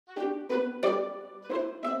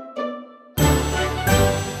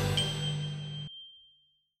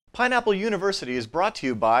Pineapple University is brought to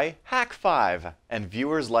you by Hack5 and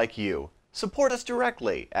viewers like you. Support us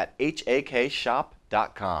directly at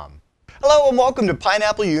hakshop.com. Hello and welcome to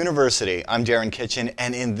Pineapple University. I'm Darren Kitchen,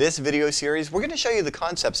 and in this video series we're going to show you the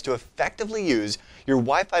concepts to effectively use your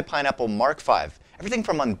Wi-Fi Pineapple Mark V. Everything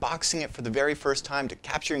from unboxing it for the very first time to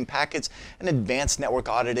capturing packets and advanced network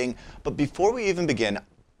auditing. But before we even begin,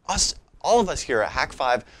 all of us here at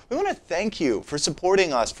Hack5, we want to thank you for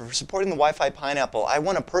supporting us, for supporting the Wi-Fi Pineapple. I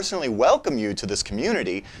want to personally welcome you to this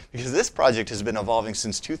community because this project has been evolving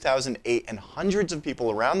since 2008 and hundreds of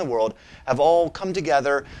people around the world have all come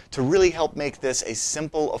together to really help make this a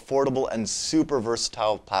simple, affordable, and super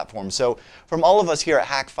versatile platform. So from all of us here at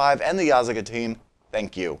Hack5 and the Yazaga team,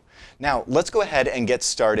 thank you. Now, let's go ahead and get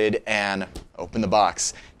started and open the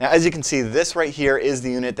box. Now, as you can see, this right here is the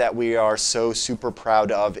unit that we are so super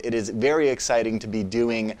proud of. It is very exciting to be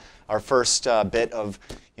doing our first bit of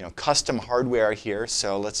custom hardware here.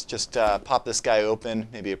 So let's just pop this guy open,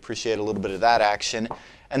 maybe appreciate a little bit of that action,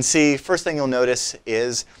 and see, first thing you'll notice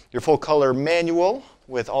is your full color manual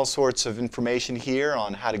with all sorts of information here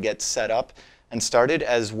on how to get set up and started,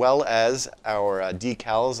 as well as our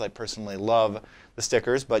decals. I personally love the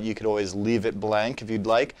stickers, but you could always leave it blank if you'd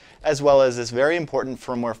like, as well as this very important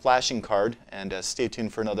firmware flashing card. And stay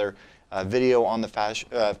tuned for another video on the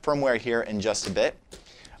firmware here in just a bit.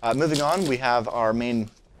 Moving on, we have our main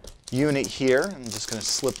unit here. I'm just going to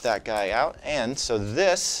slip that guy out. And so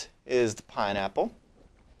this is the Pineapple.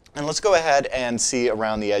 And let's go ahead and see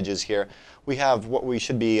around the edges here. We have what we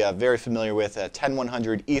should be very familiar with, a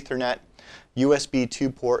 10100 Ethernet, USB 2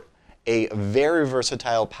 port, a very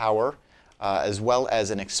versatile power, as well as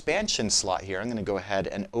an expansion slot here. I'm going to go ahead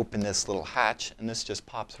and open this little hatch, and this just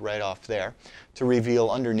pops right off there. To reveal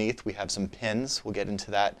underneath, we have some pins. We'll get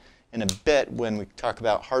into that in a bit when we talk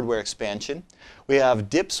about hardware expansion. We have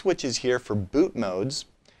dip switches here for boot modes,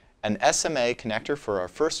 an SMA connector for our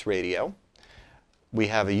first radio. We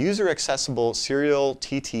have a user-accessible serial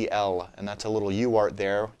TTL, and that's a little UART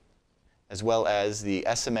there, as well as the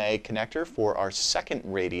SMA connector for our second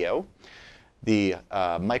radio, the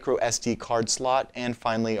Microsd card slot, and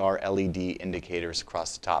finally our LED indicators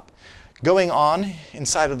across the top. Going on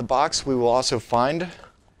inside of the box, we will also find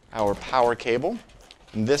our power cable.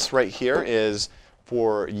 And this right here is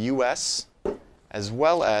for US, as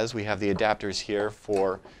well as we have the adapters here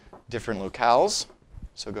for different locales.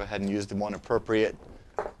 So go ahead and use the one appropriate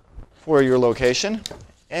for your location.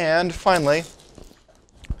 And finally,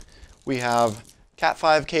 we have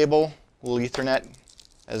Cat5 cable, little Ethernet,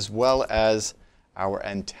 as well as our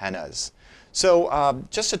antennas. So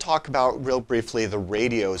just to talk about real briefly the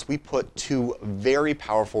radios, we put two very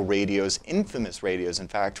powerful radios, infamous radios in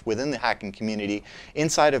fact, within the hacking community.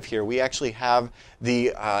 Inside of here we actually have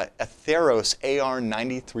the Atheros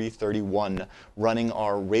AR9331 running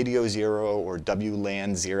our Radio 0 or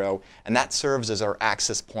WLAN 0, and that serves as our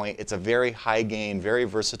access point. It's a very high gain, very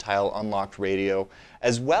versatile unlocked radio,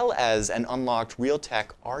 as well as an unlocked Realtek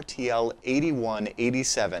RTL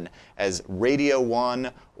 8187 as Radio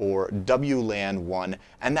 1 or WLAN 1,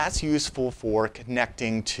 and that's useful for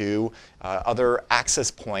connecting to other access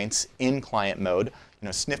points in client mode,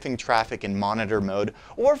 sniffing traffic in monitor mode,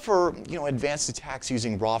 or for advanced attacks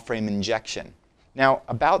using raw frame injection. Now,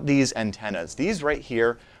 about these antennas, these right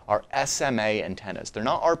here are SMA antennas. They're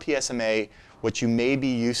not RPSMA, what you may be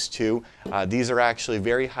used to. These are actually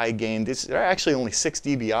very high gain. They're actually only 6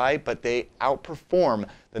 dBi, but they outperform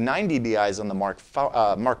the 9 dBis on the Mark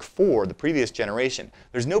IV, the previous generation.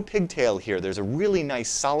 There's no pigtail here. There's a really nice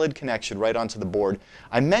solid connection right onto the board.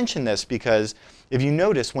 I mention this because if you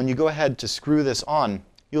notice, when you go ahead to screw this on,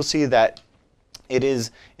 you'll see that it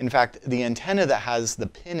is, in fact, the antenna that has the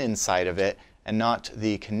pin inside of it and not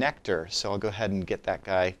the connector. So I'll go ahead and get that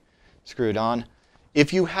guy screwed on.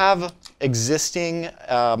 If you have existing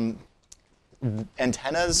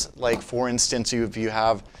antennas, like for instance, if you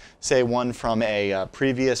have, say, one from a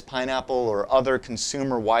previous Pineapple or other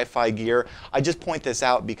consumer Wi-Fi gear, I just point this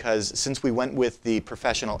out because since we went with the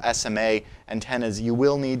professional SMA antennas, you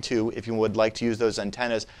will need to, if you would like to use those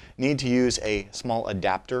antennas, need to use a small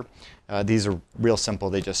adapter. These are real simple.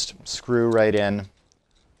 They just screw right in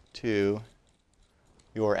to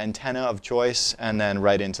your antenna of choice and then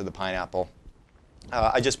right into the Pineapple.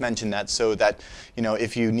 I just mentioned that so that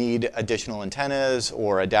if you need additional antennas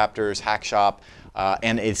or adapters, Hackshop,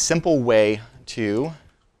 and a simple way to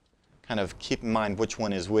kind of keep in mind which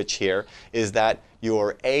one is which here is that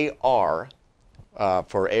your AR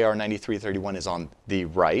for AR9331 is on the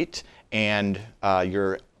right, and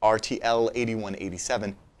your RTL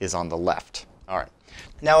 8187 is on the left. All right.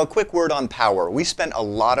 Now a quick word on power. We spent a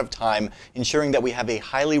lot of time ensuring that we have a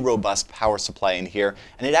highly robust power supply in here,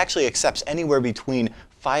 and it actually accepts anywhere between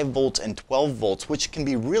 5 volts and 12 volts, which can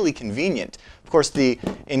be really convenient. Of course, the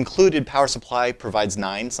included power supply provides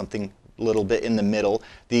 9, something a little bit in the middle.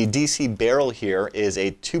 The DC barrel here is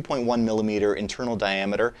a 2.1 millimeter internal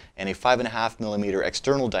diameter and a 5.5 millimeter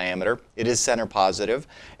external diameter. It is center positive,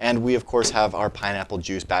 and we of course have our pineapple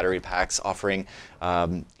juice battery packs offering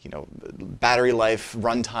battery life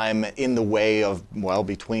runtime in the way of, well,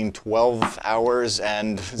 between 12 hours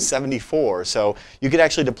and 74. So you could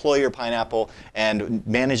actually deploy your pineapple and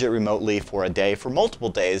manage it remotely for a day, for multiple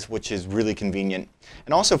days, which is really convenient.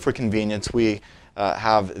 And also for convenience, we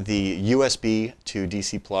have the USB to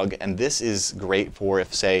DC plug, and this is great for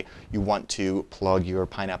if, say, you want to plug your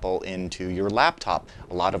pineapple into your laptop.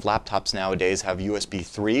 A lot of laptops nowadays have USB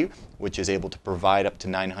 3, which is able to provide up to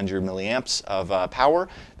 900 milliamps of power.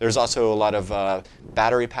 There's also a lot of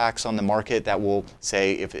battery packs on the market that will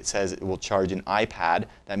say, if it says it will charge an iPad,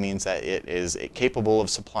 that means that it is capable of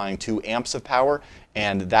supplying 2 amps of power,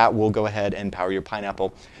 and that will go ahead and power your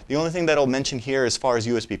pineapple. The only thing that I'll mention here as far as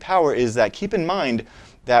USB power is that keep in mind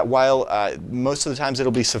that while most of the times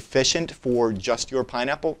it'll be sufficient for just your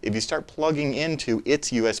pineapple, if you start plugging into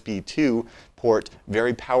its USB 2 port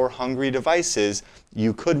very power-hungry devices,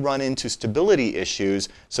 you could run into stability issues.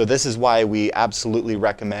 So this is why we absolutely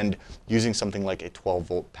recommend using something like a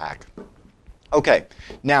 12-volt pack. Okay,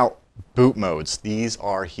 now boot modes. These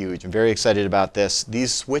are huge. I'm very excited about this.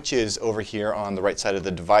 These switches over here on the right side of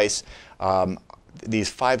the device, these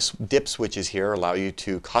 5 dip switches here allow you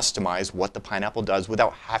to customize what the pineapple does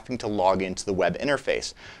without having to log into the web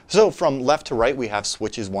interface. So from left to right, we have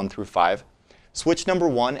switches 1 through 5. Switch number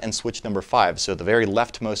 1 and switch number 5, so the very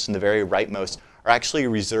leftmost and the very rightmost, are actually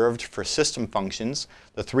reserved for system functions.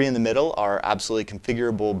 The 3 in the middle are absolutely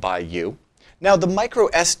configurable by you. Now the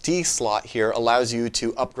Microsd slot here allows you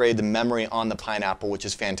to upgrade the memory on the pineapple, which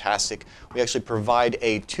is fantastic. We actually provide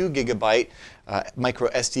a 2 gigabyte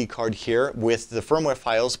Microsd card here with the firmware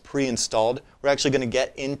files pre-installed. We're actually going to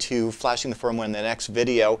get into flashing the firmware in the next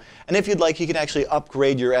video. And if you'd like, you can actually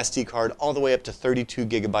upgrade your SD card all the way up to 32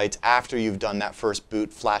 gigabytes after you've done that first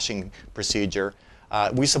boot flashing procedure.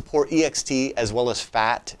 We support ext as well as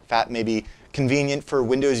FAT. FAT may be convenient for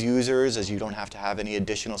Windows users, as you don't have to have any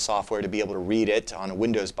additional software to be able to read it on a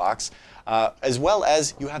Windows box, as well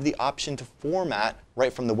as you have the option to format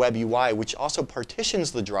right from the web UI, which also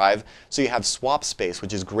partitions the drive, so you have swap space,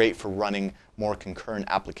 which is great for running more concurrent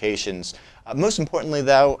applications. Most importantly,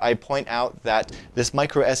 though, I point out that this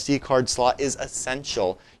Microsd card slot is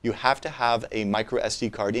essential. You have to have a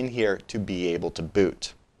Microsd card in here to be able to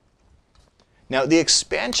boot. Now, the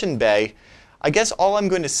expansion bay, I guess all I'm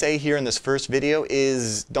going to say here in this first video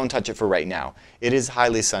is don't touch it for right now. It is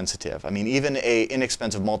highly sensitive. I mean, even an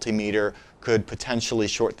inexpensive multimeter could potentially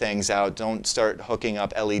short things out. Don't start hooking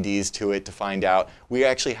up LEDs to it to find out. We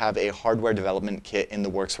actually have a hardware development kit in the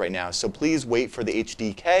works right now. So please wait for the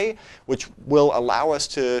HDK, which will allow us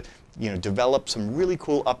to develop some really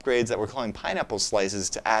cool upgrades that we're calling pineapple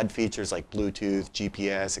slices to add features like Bluetooth,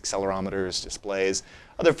 GPS, accelerometers, displays,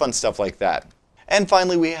 other fun stuff like that. And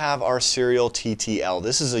finally, we have our serial TTL.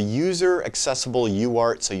 This is a user-accessible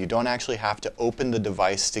UART, so you don't actually have to open the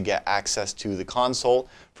device to get access to the console.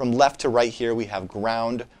 From left to right here, we have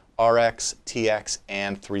ground, RX, TX,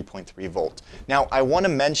 and 3.3 volt. Now, I want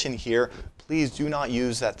to mention here, please do not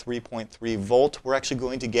use that 3.3 volt. We're actually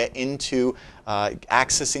going to get into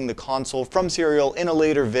accessing the console from serial in a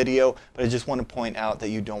later video, but I just want to point out that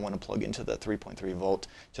you don't want to plug into the 3.3 volt.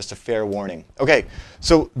 Just a fair warning. Okay,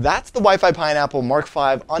 so that's the Wi-Fi Pineapple Mark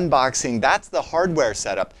V unboxing. That's the hardware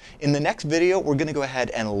setup. In the next video, we're going to go ahead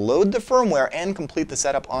and load the firmware and complete the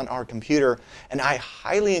setup on our computer. And I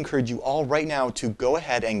highly encourage you all right now to go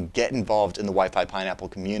ahead and get involved in the Wi-Fi Pineapple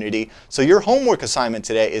community. So your homework assignment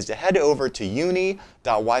today is to head over to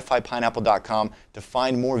uni.wifipineapple.com to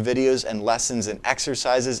find more videos and lessons and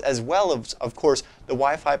exercises, as well as, of course, the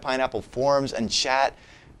Wi-Fi Pineapple forums and chat.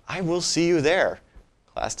 I will see you there.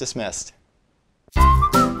 Class dismissed.